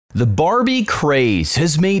The Barbie craze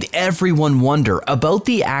has made everyone wonder about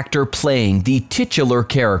the actor playing the titular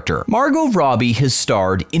character. Margot Robbie has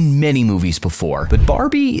starred in many movies before, but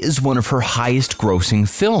Barbie is one of her highest grossing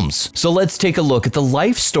films. So let's take a look at the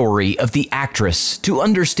life story of the actress to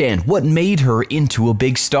understand what made her into a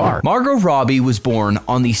big star. Margot Robbie was born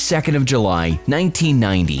on the 2nd of July,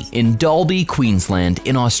 1990 in Dalby, Queensland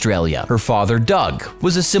in Australia. Her father, Doug,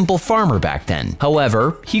 was a simple farmer back then.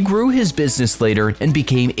 However, he grew his business later and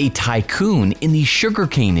became a tycoon in the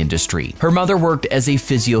sugarcane industry. Her mother worked as a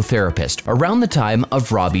physiotherapist around the time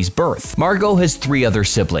of Robbie's birth. Margot has 3 other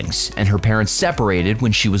siblings, and her parents separated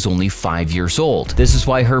when she was only 5 years old. This is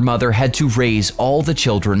why her mother had to raise all the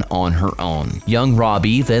children on her own. Young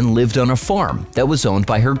Robbie then lived on a farm that was owned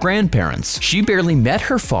by her grandparents. She barely met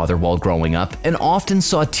her father while growing up and often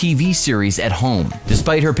saw TV series at home.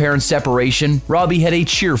 Despite her parents' separation, Robbie had a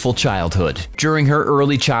cheerful childhood. During her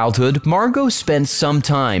early childhood, Margot spent some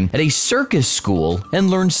time at a circus school and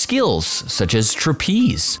learned skills such as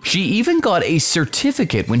trapeze. She even got a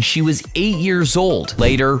certificate when she was 8 years old.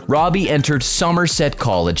 Later, Robbie entered Somerset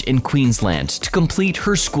College in Queensland to complete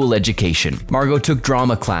her school education. Margot took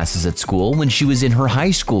drama classes at school when she was in her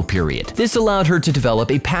high school period. This allowed her to develop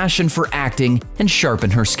a passion for acting and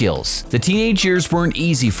sharpen her skills. The teenage years weren't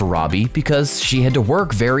easy for Robbie because she had to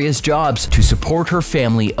work various jobs to support her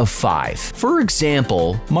family of 5. For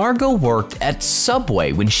example, Margot worked at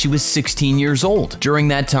Subway when she was 16 years old. During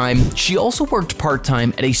that time, she also worked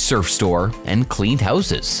part-time at a surf store and cleaned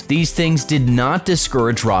houses. These things did not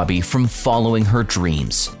discourage Robbie from following her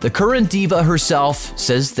dreams. The current diva herself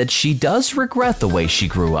says that she does regret the way she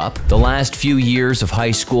grew up. The last few years of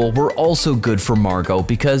high school were also good for Margot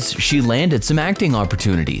because she landed some acting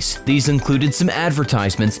opportunities. These included some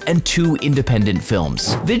advertisements and 2 independent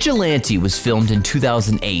films. Vigilante was filmed in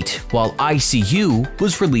 2008, while ICU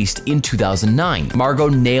was released in 2009. Margot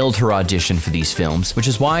nailed her audition for these films, which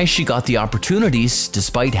is why she got the opportunities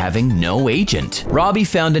despite having no agent. Robbie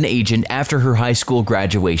found an agent after her high school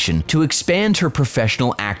graduation to expand her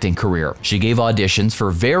professional acting career. She gave auditions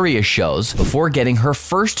for various shows before getting her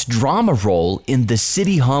first drama role in the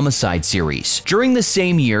City Homicide series. During the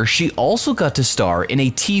same year, she also got to star in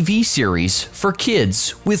a TV series for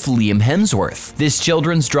kids with Liam Hemsworth. This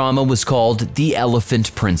children's drama was called The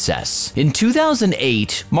Elephant Princess. In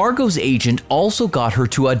 2008, Margot's agent also got her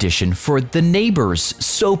to audition for The Neighbors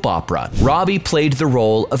soap opera. Robbie played the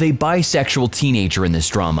role of a bisexual teenager in this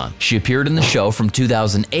drama. She appeared in the show from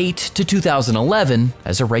 2008 to 2011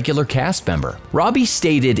 as a regular cast member. Robbie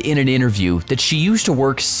stated in an interview that she used to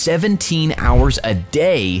work 17 hours a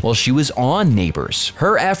day while she was on Neighbors.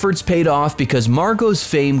 Her efforts paid off because Margot's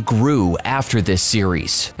fame grew after this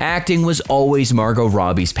series. Acting was always Margot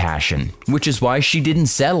Robbie's passion, which is why she didn't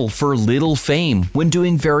settle for little fame when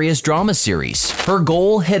doing various drama series. Her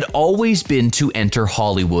goal had always been to enter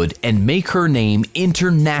Hollywood and make her name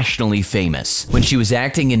internationally famous. When she was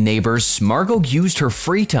acting in Neighbors, Margot used her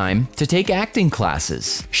free time to take acting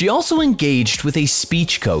classes. She also engaged with a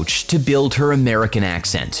speech coach to build her American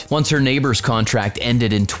accent. Once her Neighbors contract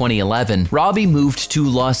ended in 2011, Robbie moved to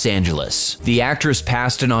Los Angeles. The actress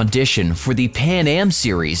passed an audition for the Pan Am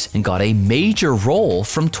series and got a major role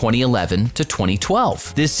from 2011 to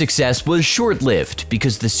 2012. This success was short-lived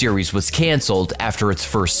because the series was canceled after its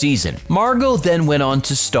first season. Margot then went on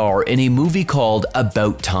to star in a movie called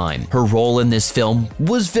About Time. Her role in this film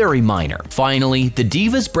was very minor. Finally, the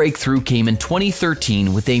diva's breakthrough came in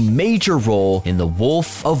 2013 with a major role in The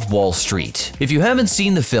Wolf of Wall Street. If you haven't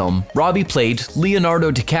seen the film, Robbie played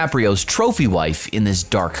Leonardo DiCaprio's trophy wife in this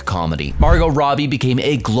dark comedy. Margot Robbie became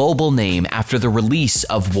a global name after the release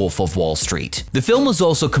of Wolf of Wall Street. The film was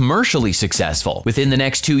also commercially successful. Within the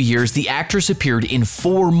next 2 years, the actress appeared in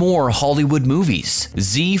 4 more Hollywood movies.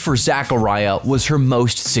 Z for Zachariah was her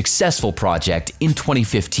most successful project in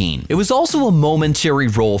 2015. It was also a momentary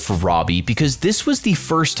role for Robbie because this was the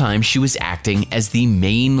first time she was acting as the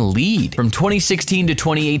main lead. From 2016 to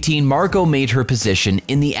 2018, Margot made her position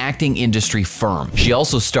in the acting industry firm. She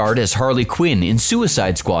also starred as Harley Quinn in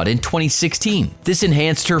Suicide Squad in 2016. This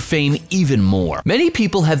enhanced her fame even more. Many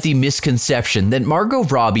people have the misconception that Margot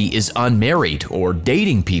Robbie is unmarried or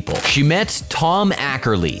dating people. She met Tom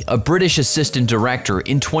Ackerley, a British assistant director,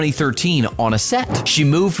 in 2013 on a set. She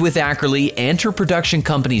moved with Ackerley and her production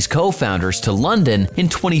company's co-founders to London in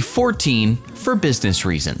 2014 for business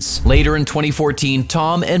reasons. Later in 2014,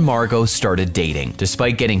 Tom and Margot started dating.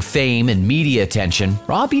 Despite getting fame and media attention,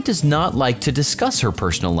 Robbie does not like to discuss her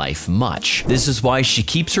personal life much. This is why she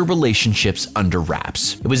keeps her relationships under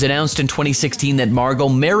wraps. It was announced in 2016 that Margot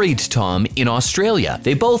married Tom in Australia.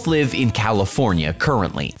 They both live in California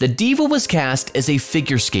currently. The diva was cast as a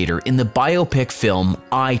figure skater in the biopic biopic film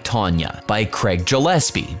I, Tonya by Craig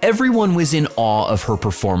Gillespie. Everyone was in awe of her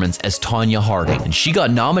performance as Tonya Harding, and she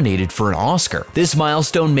got nominated for an Oscar. This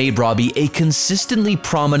milestone made Robbie a consistently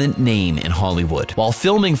prominent name in Hollywood. While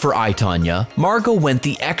filming for I, Tonya, Margot went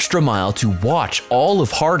the extra mile to watch all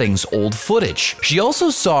of Harding's old footage. She also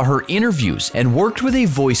saw her interviews and worked with a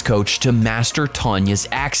voice coach to master Tonya's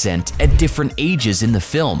accent at different ages in the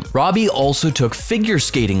film. Robbie also took figure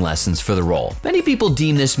skating lessons for the role. Many people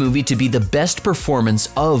deem this movie to be the best performance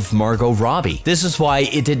of Margot Robbie. This is why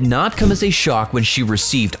it did not come as a shock when she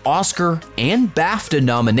received Oscar and BAFTA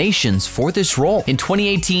nominations for this role. In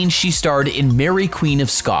 2018, she starred in Mary Queen of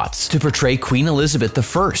Scots to portray Queen Elizabeth I.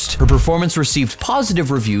 Her performance received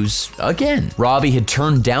positive reviews again. Robbie had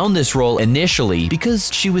turned down this role initially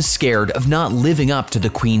because she was scared of not living up to the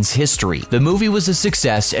Queen's history. The movie was a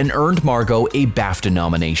success and earned Margot a BAFTA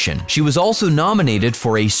nomination. She was also nominated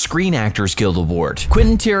for a Screen Actors Guild Award.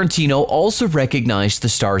 Quentin Tarantino also recognized the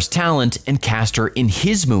star's talent and cast her in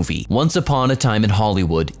his movie, Once Upon a Time in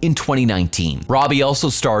Hollywood, in 2019. Robbie also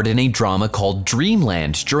starred in a drama called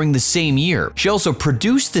Dreamland during the same year. She also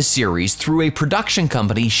produced the series through a production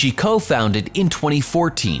company she co-founded in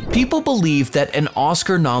 2014. People believe that an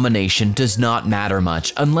Oscar nomination does not matter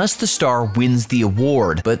much unless the star wins the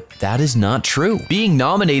award, but that is not true. Being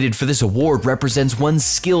nominated for this award represents one's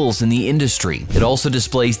skills in the industry. It also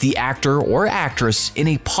displays the actor or actress in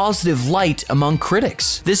a positive light among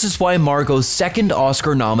critics. This is why Margot's second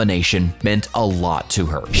Oscar nomination meant a lot to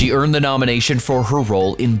her. She earned the nomination for her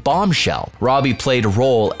role in Bombshell. Robbie played a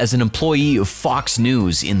role as an employee of Fox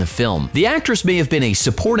News in the film. The actress may have been a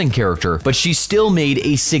supporting character, but she still made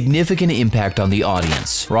a significant impact on the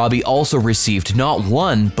audience. Robbie also received not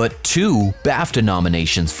one, but 2 BAFTA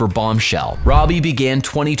nominations for Bombshell. Robbie began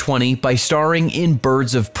 2020 by starring in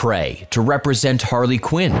Birds of Prey to represent Harley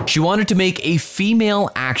Quinn. She wanted to make a female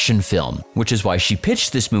action film, which is why she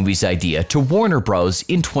pitched this movie's idea to Warner Bros.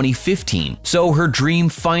 In 2015. So her dream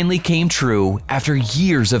finally came true after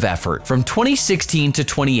years of effort. From 2016 to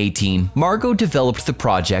 2018, Margot developed the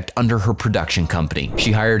project under her production company.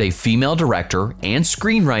 She hired a female director and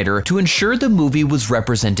screenwriter to ensure the movie was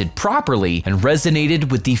represented properly and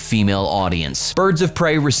resonated with the female audience. Birds of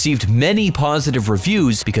Prey received many positive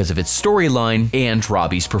reviews because of its storyline and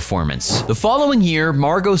Robbie's performance. The following year,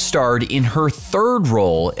 Margot starred in her 3rd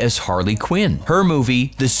role as Harley Quinn. Her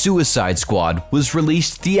movie, The Suicide Squad, was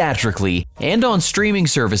released theatrically and on streaming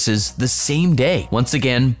services the same day. Once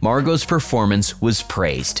again, Margot's performance was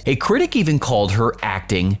praised. A critic even called her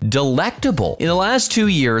acting delectable. In the last 2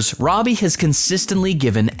 years, Robbie has consistently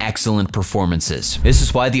given excellent performances. This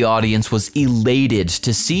is why the audience was elated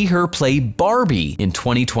to see her play Barbie in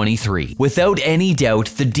 2023. Without any doubt,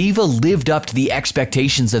 the diva lived up to the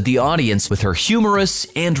expectations of the audience with her humorous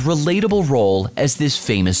and relatable role as this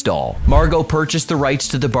famous doll. Margot purchased the rights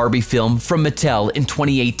to the Barbie film from Mattel in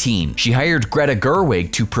 2018. She hired Greta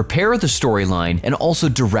Gerwig to prepare the storyline and also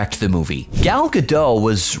direct the movie. Gal Gadot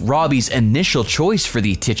was Robbie's initial choice for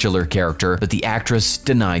the titular character, but the actress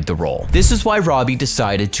denied the role. This is why Robbie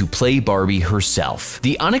decided to play Barbie herself.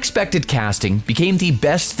 The unexpected casting became the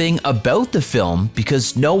best thing about the film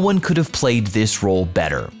because no one could have played this role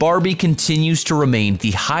better. Barbie continues to remain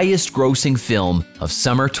the highest grossing film of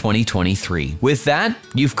summer 2023. With that,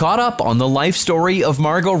 you've caught up on the life story of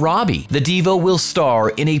Margot Robbie. The diva will star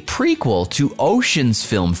in a prequel to Ocean's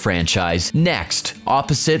film franchise next,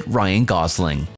 opposite Ryan Gosling.